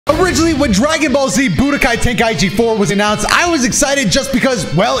Originally, when Dragon Ball Z Budokai Tenkaichi 4 was announced, I was excited just because,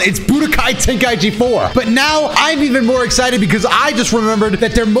 well, it's Budokai Tenkaichi 4. But now I'm even more excited because I just remembered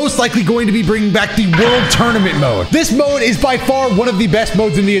that they're most likely going to be bringing back the World Tournament mode. This mode is by far one of the best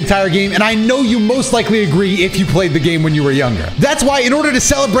modes in the entire game, and I know you most likely agree if you played the game when you were younger. That's why, in order to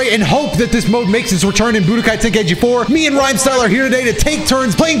celebrate and hope that this mode makes its return in Budokai Tenkaichi 4, me and Rhymestyle are here today to take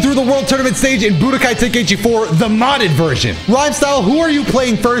turns playing through the World Tournament stage in Budokai Tenkaichi 4, the modded version. Rhymestyle, who are you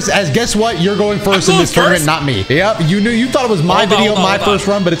playing first? As guess what? You're going first in this tournament, not me. Yep, you thought it was my video, my first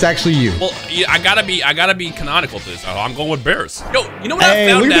run, but it's actually you. Well, I gotta be canonical to this. I'm going with Bears. Yo, you know what I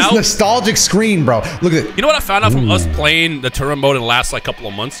found out? Look at this nostalgic screen, bro. Look at it. You know what I found out from us playing the tournament mode in the last like couple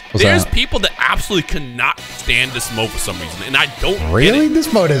of months? There's people that absolutely cannot stand this mode for some reason, and I don't really.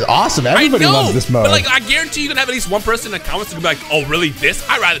 This mode is awesome. Everybody loves this mode. But like, I guarantee you can have at least one person in the comments who's gonna be like, "Oh, really? This?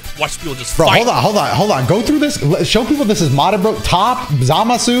 I'd rather watch people just fight." Hold on. Go through this. Show people this is modded, bro. Top,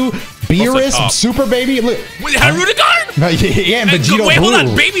 Zamasu, Beerus, Super Baby. Look. Wait, Harudegarn? Yeah, and Vegito. Wait, hold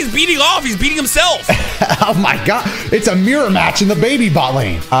on. Baby's beating off. He's beating himself. Oh my god. It's a mirror match in the baby bot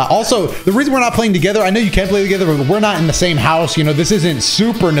lane. Also, the reason we're not playing together, I know you can play together, but we're not in the same house. You know, this isn't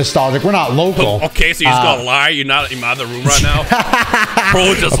super nostalgic. We're not local. Okay, so you're just gonna lie? You're not in the room right now?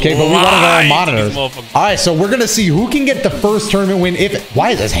 Bro, just okay, but we run our own monitors. All right, so we're gonna see who can get the first tournament win.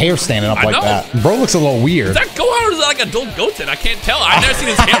 Why is his hair standing up like that? Bro looks a little weird. Is that Gohan or is that like adult Goten? I can't tell. I've never seen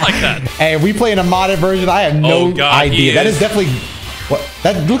his hair like that. Hey, we play in a modded version. I have no idea. That is definitely. What?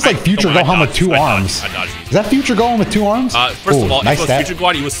 That looks like Future Gohan with 2 arms. Is that Future Gohan with 2 arms? First of all, if it was Future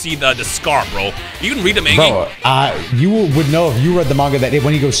Gohan, you would see the scar, bro. You can read the manga. Bro, you would know if you read the manga that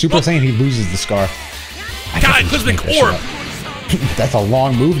when he goes Super Saiyan, he loses the scar. God, Cosmic Orb. That's a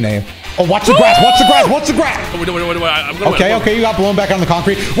long move name. Oh, watch the grass. Watch the grass. Watch the grass. Wait. Okay, you got blown back on the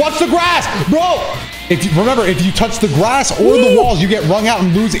concrete. Watch the grass, bro. Remember, if you touch the grass or the walls, you get wrung out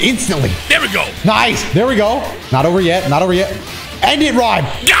and lose instantly. There we go. Nice. There we go. Not over yet. Not over yet. End it, Rhyme.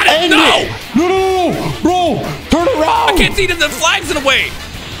 Got it. End it. No. Bro, turn around. I can't see the flag's in the way.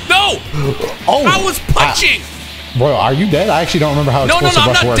 No. Oh. I was punching. Bro, are you dead? I actually don't remember how explosive rush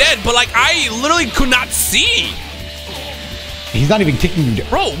works. I'm not dead, but like I literally could not see. He's not even kicking you.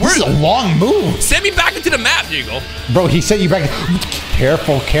 Bro, this is a long move. Send me back into the map. There you go. Bro, he sent you back.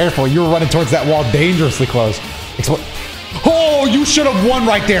 Careful. You were running towards that wall dangerously close. Oh, you should have won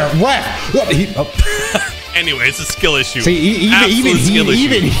right there. Anyway, it's a skill issue. See,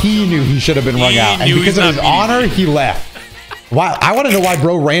 even he knew he should have been rung out. And because of his honor, he left. Wow, I want to know why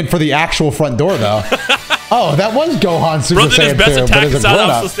bro ran for the actual front door, though. Oh, that was Gohan Super Saiyan 2, but as a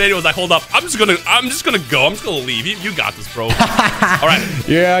grown-up. I was like, hold up, I'm just gonna go. I'm just gonna leave. You got this, bro. All right.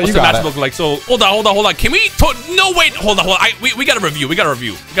 Yeah, you got it. Look like? So hold on. Can we? No, wait. Hold on. We got a review.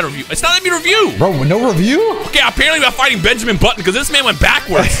 It's not let me review. Bro, no review? Okay, apparently we're fighting Benjamin Button because this man went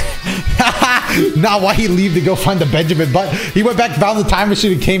backwards. Nah, why he leave to go find the Benjamin Button? He went back, found the time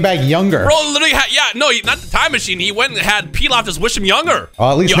machine, and came back younger. Bro, literally, not the time machine. He went and had Pilaf just wish him younger.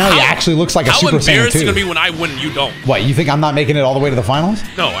 Well, at least now he actually looks like a Super Saiyan 2. How embarrassing gonna be when I win and you don't? What, you think I'm not making it all the way to the finals?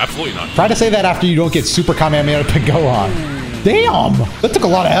 No, absolutely not. Try to say that after you don't get Super Kamehameha to Gohan. Damn, that took a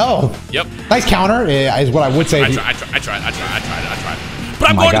lot of health. Yep. Nice counter, is what I would say. I tried. But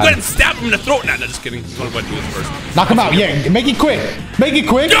I'm going to go ahead and stab him in the throat. Nah, just kidding. I'm going to go ahead and do this first. Knock him out. Yeah, make it quick.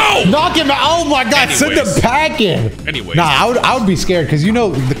 No! Knock him out. Oh my God, send him packing. Anyways. Nah, I would be scared because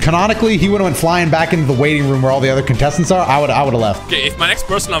canonically he would have went flying back into the waiting room where all the other contestants are. I would have left. Okay, if my next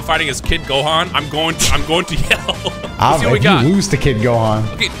person I'm fighting is Kid Gohan, I'm going to yell. See what we got. You lose to Kid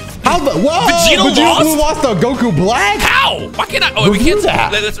Gohan. Okay. Vegito lost to Goku Black? How? Why can't I? Oh, we can't.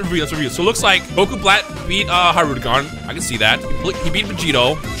 Let's review. So it looks like Goku Black beat Harudegarn. I can see that. He beat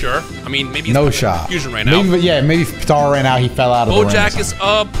Vegito. Sure. I mean, maybe no shot. Fusion right now. Maybe Star ran out. He fell out of the ring. Bojack is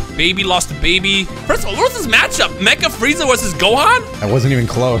up. Baby lost to Baby. First of all, what was this matchup? Mecha Frieza versus Gohan? That wasn't even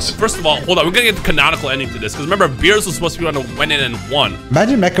close. First of all, hold on. We're gonna get the canonical ending to this because remember, Beerus was supposed to be on the went in and won.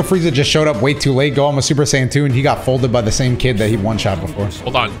 Imagine Mecha Frieza just showed up way too late. Gohan was Super Saiyan 2, and he got folded by the same kid that he one-shot before.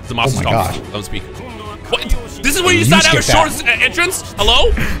 Hold on. The monster's talking. Don't speak. What? This is where you decide to have a short entrance?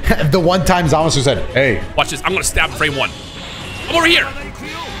 Hello? The one time Zamasu said, hey. Watch this. I'm gonna stab frame 1. I'm over here.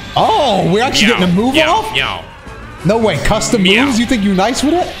 Oh, we're actually getting a move off? Meow. No way. Custom moves? You think you're nice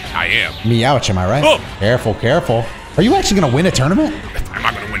with it? I am. Meowch, am I right? Oh. Careful. Are you actually going to win a tournament? I'm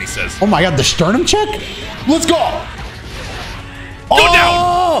not going to win, he says. Oh my God, the sternum check? Let's go. Go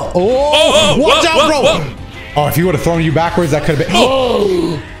down. Oh, watch out, bro. Whoa. Oh, if he would have thrown you backwards, that could have been.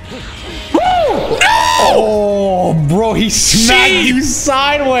 Oh. No. Oh, bro, he smacked you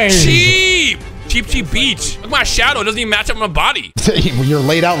sideways. Cheap beach. Look at my shadow. It doesn't even match up with my body. You're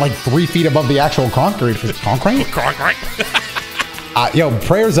laid out like 3 feet above the actual concrete. Concrete? Yo,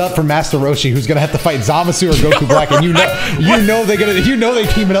 prayers up for Master Roshi, who's gonna have to fight Zamasu or Goku Black, and you know they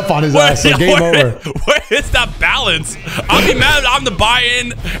teaming up on his ass. So game over. Where is that balance? I'll be mad. I'm the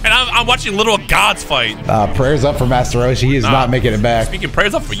buy-in, and I'm watching little gods fight. Prayers up for Master Roshi. He is not making it back. Speaking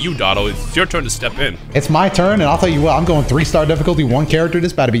prayers up for you, Dotto. It's your turn to step in. It's my turn, and I'll tell you what. I'm going 3-star difficulty, 1 character.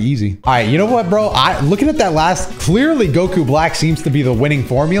 This about to be easy. All right, you know what, bro? Looking at that last, clearly Goku Black seems to be the winning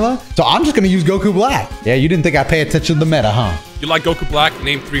formula. So I'm just gonna use Goku Black. Yeah, you didn't think I'd pay attention to the meta, huh? You like Goku Black?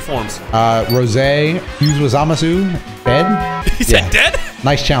 Name 3 forms. Rose, fuse with Zamasu, dead. He said dead?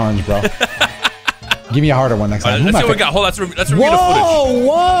 Nice challenge, bro. Give me a harder one next time. Let's see what we got. Hold on, let's review the footage.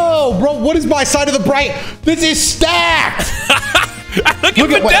 Whoa, bro. What is my side of the bright? This is stacked. Look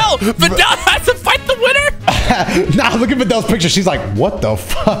at Videl. Videl has to fight the winner. Nah, look at Videl's picture. She's like, what the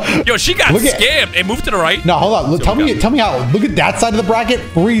fuck? Yo, she got scammed. Hey, move to the right. No, hold on. Tell me how. Look at that side of the bracket.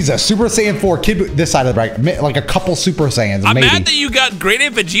 Frieza, Super Saiyan 4, Kid. This side of the bracket, like a couple Super Saiyans. I'm mad that you got Great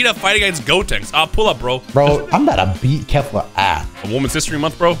and Vegeta fighting against Gotenks. I'll pull up, bro. Bro, I'm about to beat Kefla ass. A Women's History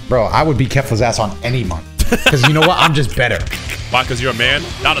Month, bro. Bro, I would beat Kefla's ass on any month. Because you know what? I'm just better. Why? Because you're a man?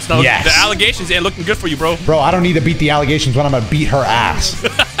 No, that's not. Yes. The allegations ain't looking good for you, bro. Bro, I don't need to beat the allegations when I'm going to beat her ass.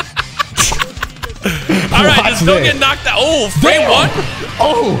 All right, just don't get knocked out. Oh, frame 1?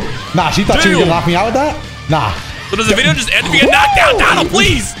 Oh. Nah, she thought she was going to knock me out with that? Nah. So does the video just end if you get knocked out? Donald,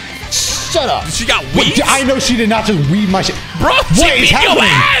 please. Shut up. She got weaved? I know she did not just weave my shit. Bro, what is happening?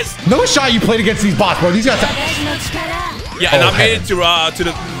 Ass. No shot you played against these bots, bro. These guys. Yeah, and I made it to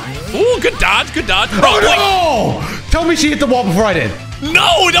the. Ooh, good dodge, good dodge. Bro, oh, no! Tell me she hit the wall before I did.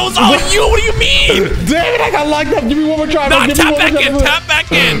 No, that was all you. What do you mean? Damn it, I got locked up. Give me one more try. Nah, tap back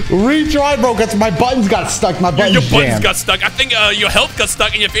in. Retry, bro, because my buttons got stuck. My buttons Your buttons got stuck. I think your health got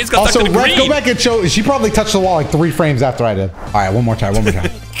stuck and your face got stuck to the green. Also, go back and show. She probably touched the wall like 3 frames after I did. All right, one more time.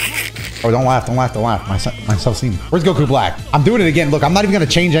 Oh, don't laugh. My self-esteem. Where's Goku Black? I'm doing it again. Look, I'm not even going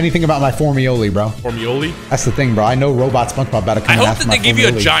to change anything about my Formioli, bro. Formioli? That's the thing, bro. I know Robot SpongeBob better come I hope that they give you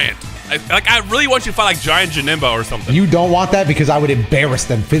a giant. I really want you to fight like Giant Janemba or something. You don't want that because I would embarrass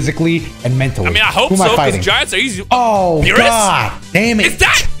them physically and mentally. I mean, I hope so because Giants are easy. Oh, God. Damn it. Is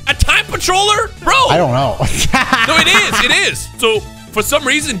that a time patroller? Bro. I don't know. No, it is. So, for some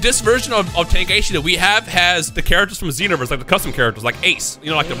reason, this version of Tenkaichi that we have has the characters from Xenoverse, like the custom characters, like Ace. You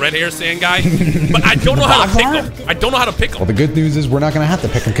know, like the red hair Saiyan guy. But I don't know how to pick them. I don't know how to pick them. Well, the good news is we're not going to have to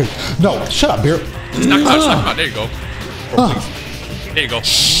pick them because... No, shut up, Beer. It's not out. There you go. There you go.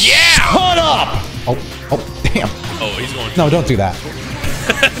 Yeah! Shut up! Oh, damn. Oh, he's going. No, don't do that.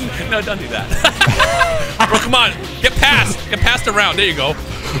 No, don't do that. Bro, come on. Get past the round. There you go.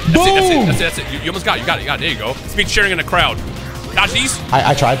 That's it. You almost got it. There you go. Speed sharing in the crowd. Dodge these.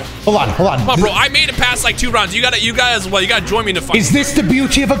 I tried. Hold on. Come on, bro. I made it past like 2 rounds. You guys join me in the fight. Is this the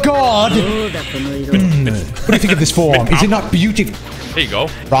beauty of a god? What do you think of this form? Is it not beautiful? There you go.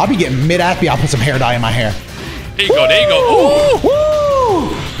 Bro, I'll be getting mid-happy. I'll put some hair dye in my hair. There you go. Ooh.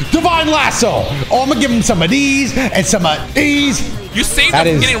 Divine Lasso. Oh, I'm going to give him some of these and some of these. You saved them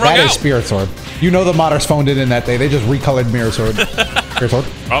from getting rung out. That is Spirit Sword. You know the modders phoned it in that day. They just recolored Mirror Sword. Spirit Sword.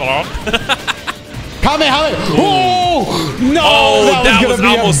 Kamehameha. Oh, no. That was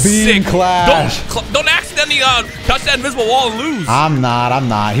almost sick. Clash. Don't accidentally touch that invisible wall and lose. I'm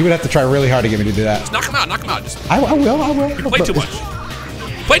not. He would have to try really hard to get me to do that. Just knock him out. I will. You play too much.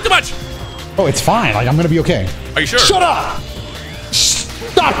 Play too much. Oh, it's fine. Like, I'm going to be okay. Are you sure? Shut up.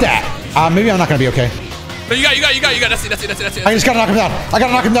 Stop that. Maybe I'm not going to be okay. No, you got. That's it. I just got to knock him down. I got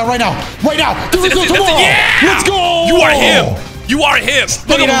to knock him down right now. Let's go. Yeah. Let's go. You are him.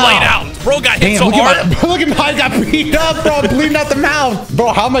 Look at him laid out. Bro got hit so hard. Look at my I got beat up, bro. I'm bleeding out the mouth.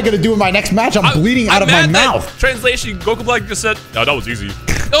 Bro, how am I going to do in my next match? I'm bleeding out of my mouth. Translation, Goku Black just said, no, that was easy.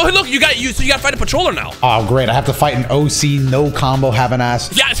 Oh, look, so you got to fight a patroller now. Oh, great. I have to fight an OC, no combo, have an ass.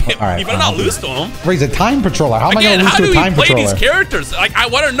 Yeah, right, you better not lose to him. He's a time patroller. How am I going to lose to a time patroller? How do we play these characters? Like, I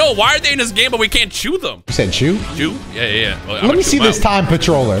want to know, why are they in this game, but we can't chew them? You said chew? Chew? Yeah. Well, Let me see this time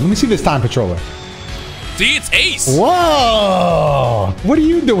patroller. See, it's Ace. Whoa. What are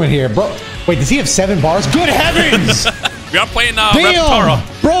you doing here, bro? Wait, does he have 7 bars? Good heavens. We are playing Reptara.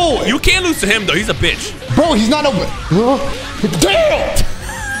 Bro. You can't lose to him, though. He's a bitch. Bro, he's not a... Damn.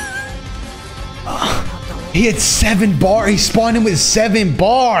 He had 7 bars. He spawned in with 7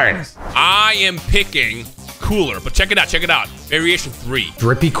 bars. I am picking Cooler, but check it out. Variation 3.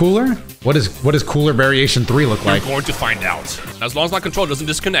 Drippy Cooler? What does Cooler Variation 3 look like? You're going to find out. As long as my controller doesn't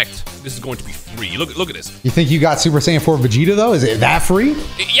disconnect, this is going to be free. Look at this. You think you got Super Saiyan 4 Vegeta though? Is it that free?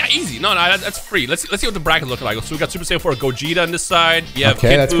 Yeah, easy. No, that's free. Let's see what the bracket looks like. So we got Super Saiyan 4 Gogeta on this side. You have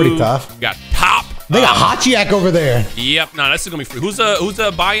okay, that's pretty tough. We got Top. They got Hachiak over there. Yep. No, this is gonna be free. Who's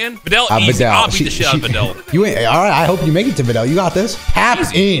the buy-in? Videl. Easy. Videl. I'll beat the shit out of Videl. You ain't, all right. I hope you make it to Videl. You got this. Tap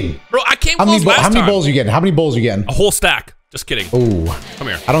in. Bro, I came close last time. How many bowls you getting? How many bowls you getting? A whole stack. Just kidding. Ooh. Come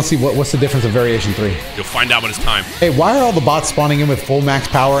here. I don't see what's the difference of variation 3. You'll find out when it's time. Hey, why are all the bots spawning in with full max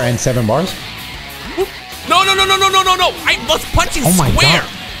power and 7 bars? No. I was punching square. God.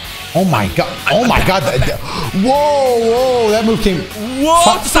 Oh my god. Oh my god. Whoa. That move came. Whoa.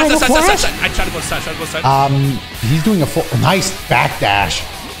 Side. I tried to go side. He's doing a full nice back dash.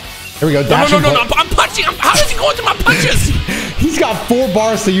 There we go. No. I'm punching. How is he going through my punches? He's got 4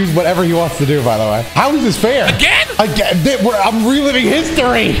 bars to use whatever he wants to do, by the way. How is this fair? Again? I'm reliving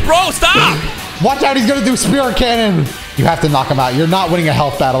history. Bro, stop. Watch out. He's going to do spirit cannon. You have to knock him out. You're not winning a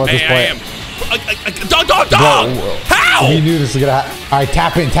health battle at this point. I am. Dog. How? He knew this was going to happen. All right,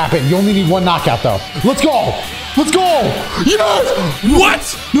 tap in. You only need 1 knockout, though. Let's go. Yes.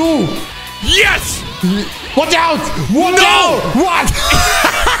 What? No. Yes. Watch out. No. What?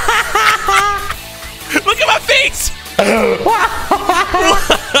 Look at my face.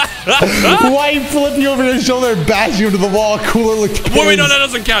 White flip you over his shoulder and bash you into the wall. Cooler look. Wait, no, that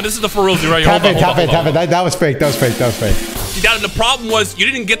doesn't count. This is the for real right here. Tap it. That was fake. See, the problem was you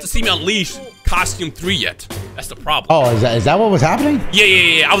didn't get to see me unleash costume 3 yet. That's the problem. Oh, is that what was happening?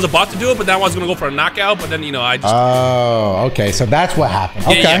 Yeah. I was about to do it, but then I was gonna go for a knockout. But then I just. Oh, okay. So that's what happened.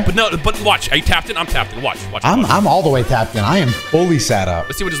 Okay. Yeah. But watch. Are you tapped in? I'm tapped in. Watch. I'm all the way tapped in. I am fully sat up.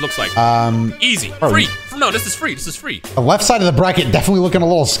 Let's see what this looks like. Easy. Free. No, this is free. The left side of the bracket definitely looking a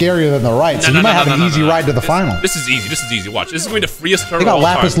little scarier than the right. So you might have an easy ride to the final. This is easy. Watch. This is going to be the freest turn. They got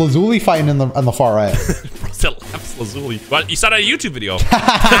Lapis Lazuli fighting on the far right. Lapis Lazuli. Well, you saw that in a YouTube video.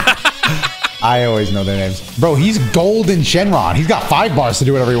 I always know their names. Bro, he's golden Shenron. He's got 5 bars to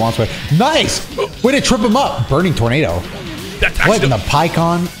do whatever he wants with. Nice! Way to trip him up. Burning Tornado. What in the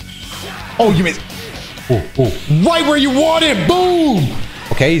Pycon? Oh, you missed. Right where you want it. Boom!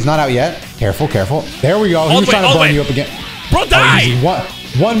 Okay, he's not out yet. Careful. There we go. He was trying to burn you up again. Bro, die!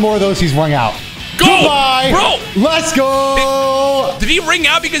 One more of those, he's rung out. Go! Goodbye! Bro! Let's go! Did he ring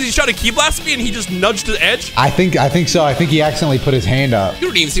out because he's trying to key blast me and he just nudged the edge? I think so. I think he accidentally put his hand up. You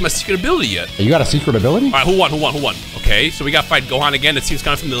don't even see my secret ability yet. You got a secret ability? All right, who won? Okay, so we got to fight Gohan again. It seems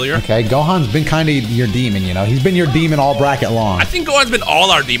kind of familiar. Okay, Gohan's been kind of your demon, He's been your demon all bracket long. I think Gohan's been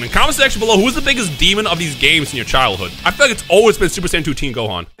all our demon. Comment section below, who's the biggest demon of these games in your childhood? I feel like it's always been Super Saiyan 2 Teen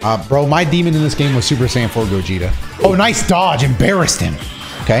Gohan. Bro, my demon in this game was Super Saiyan 4 Gogeta. Oh, nice dodge. Embarrassed him.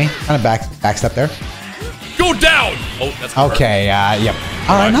 Okay, kind of backstep there. Go down! Oh, that's okay. Yep.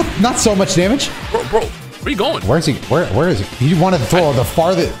 All right, not so much damage. Bro, where are you going? Where is he? Where is he? He wanted to throw the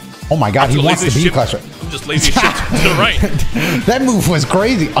farthest. Oh my God, he wants to be clash. I'm just lazy shit to the right. That move was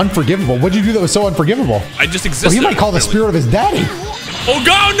crazy, unforgivable. What'd you do that was so unforgivable? I just existed. He might call the spirit of his daddy. Oh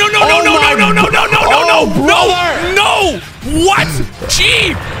God! No! What?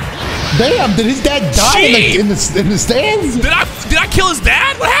 Gee! Damn! Did his dad die in the stands? Did I kill his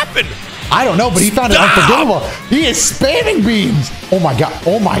dad? What happened? I don't know, but he found it unforgivable. He is spamming beams. Oh my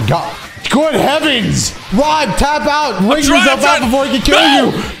God. Good heavens. Rod, tap out. Ring yourself out before he can kill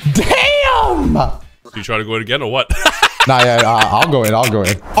you. Damn. You try to go in again or what? Nah, yeah, I'll go in.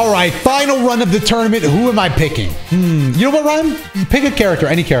 All right, final run of the tournament. Who am I picking? You know what, Ryan? Pick a character,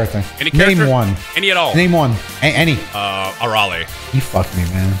 any character. Any character? Name one. Any at all. Name one. Any. Arale. You fucked me,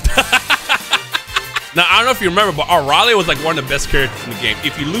 man. Now, I don't know if you remember, but Arale was like one of the best characters in the game.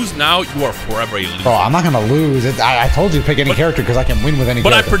 If you lose now, you are forever a loser. Bro, I'm not going to lose. I told you to pick any character because I can win with any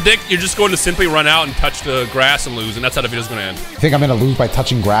character. But I predict you're just going to simply run out and touch the grass and lose, and that's how the video's going to end. You think I'm going to lose by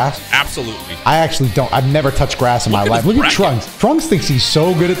touching grass? Absolutely. I actually don't. I've never touched grass in my life. Look at Trunks. Trunks thinks he's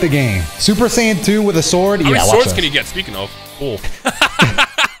so good at the game. Super Saiyan 2 with a sword? How many swords can you get, speaking of? Cool.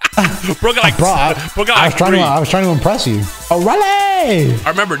 Bro, I was trying to impress you. Arale! I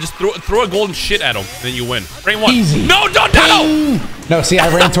remember, just throw a golden shit at him, and then you win. Bring one. Easy. No! No, see,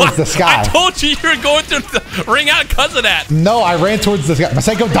 I ran towards the sky. I told you were going to ring out because of that. No, I ran towards the sky.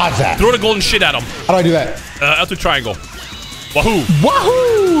 Masenko, dodge that. Throw the golden shit at him. How do I do that? L2 triangle.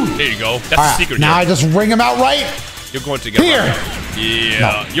 Wahoo! There you go. That's the secret. Now I just ring him out right. You're going to get here. Yeah.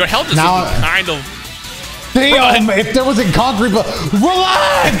 No. Your health is kind of. Damn, if there wasn't concrete, but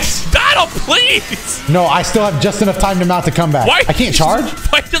relax! Donald, please! No, I still have just enough time to mount the comeback. Why? I can't charge?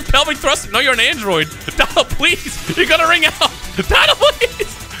 Why just pelvic thrust? No, you're an android. Donald, please! You're gonna ring out! Donald,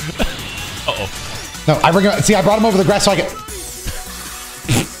 please! Uh-oh. No, I bring him. See, I brought him over the grass so I can.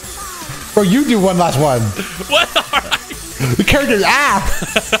 Bro, you do one last one. What? All right. The character's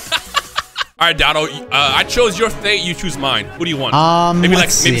All right, Dotto. I chose your fate. You choose mine. Who do you want? Maybe like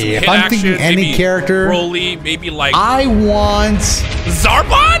some hit if I'm action, thinking any maybe character, Broly, maybe like I want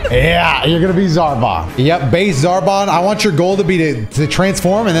Zarbon. Yeah, you're gonna be Zarbon. Yep, base Zarbon. I want your goal to be to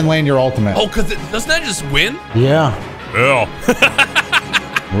transform and then land your ultimate. Oh, because doesn't that just win? Yeah.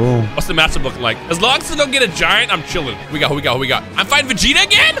 Ooh. What's the matchup looking like? As long as I don't get a giant, I'm chilling. Who we got? I'm fighting Vegeta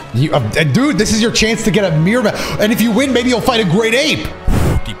again? Dude, this is your chance to get a mirror. And if you win, maybe you'll fight a great ape.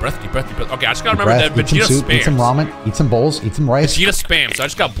 Deep breath. Okay, I just gotta remember that Vegeta spams. Eat some ramen, eat some bowls, eat some rice. Vegeta spams, so I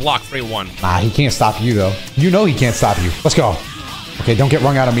just got blocked for one. Nah, he can't stop you, though. You know he can't stop you. Let's go. Okay, don't get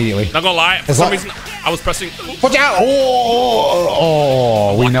wrung out immediately. Not gonna lie, for some reason, I was pressing. Watch out!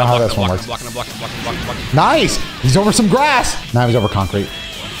 Oh, we know how this one works. I'm blocking. Nice! He's over some grass. Now he's over concrete.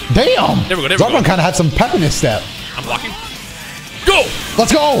 Damn! There we go. Zarbon kind of had some pep in his step. I'm blocking. Go!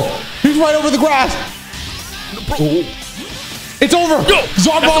 Let's go! He's right over the grass. It's over! Go!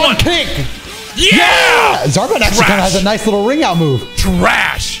 Zarbon kick! Yeah! Zarbon actually kind of has a nice little ring out move.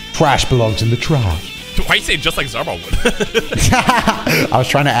 Trash! Trash belongs in the trash. Why you say just like Zarbon would? I was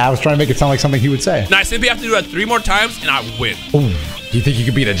trying to make it sound like something he would say. Nice. Simply have to do that 3 more times and I win. Ooh. Do you think you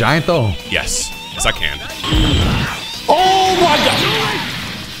could beat a giant though? Yes. Yes, I can. Oh my god!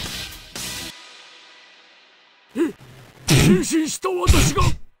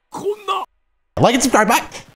 Like and subscribe, bye!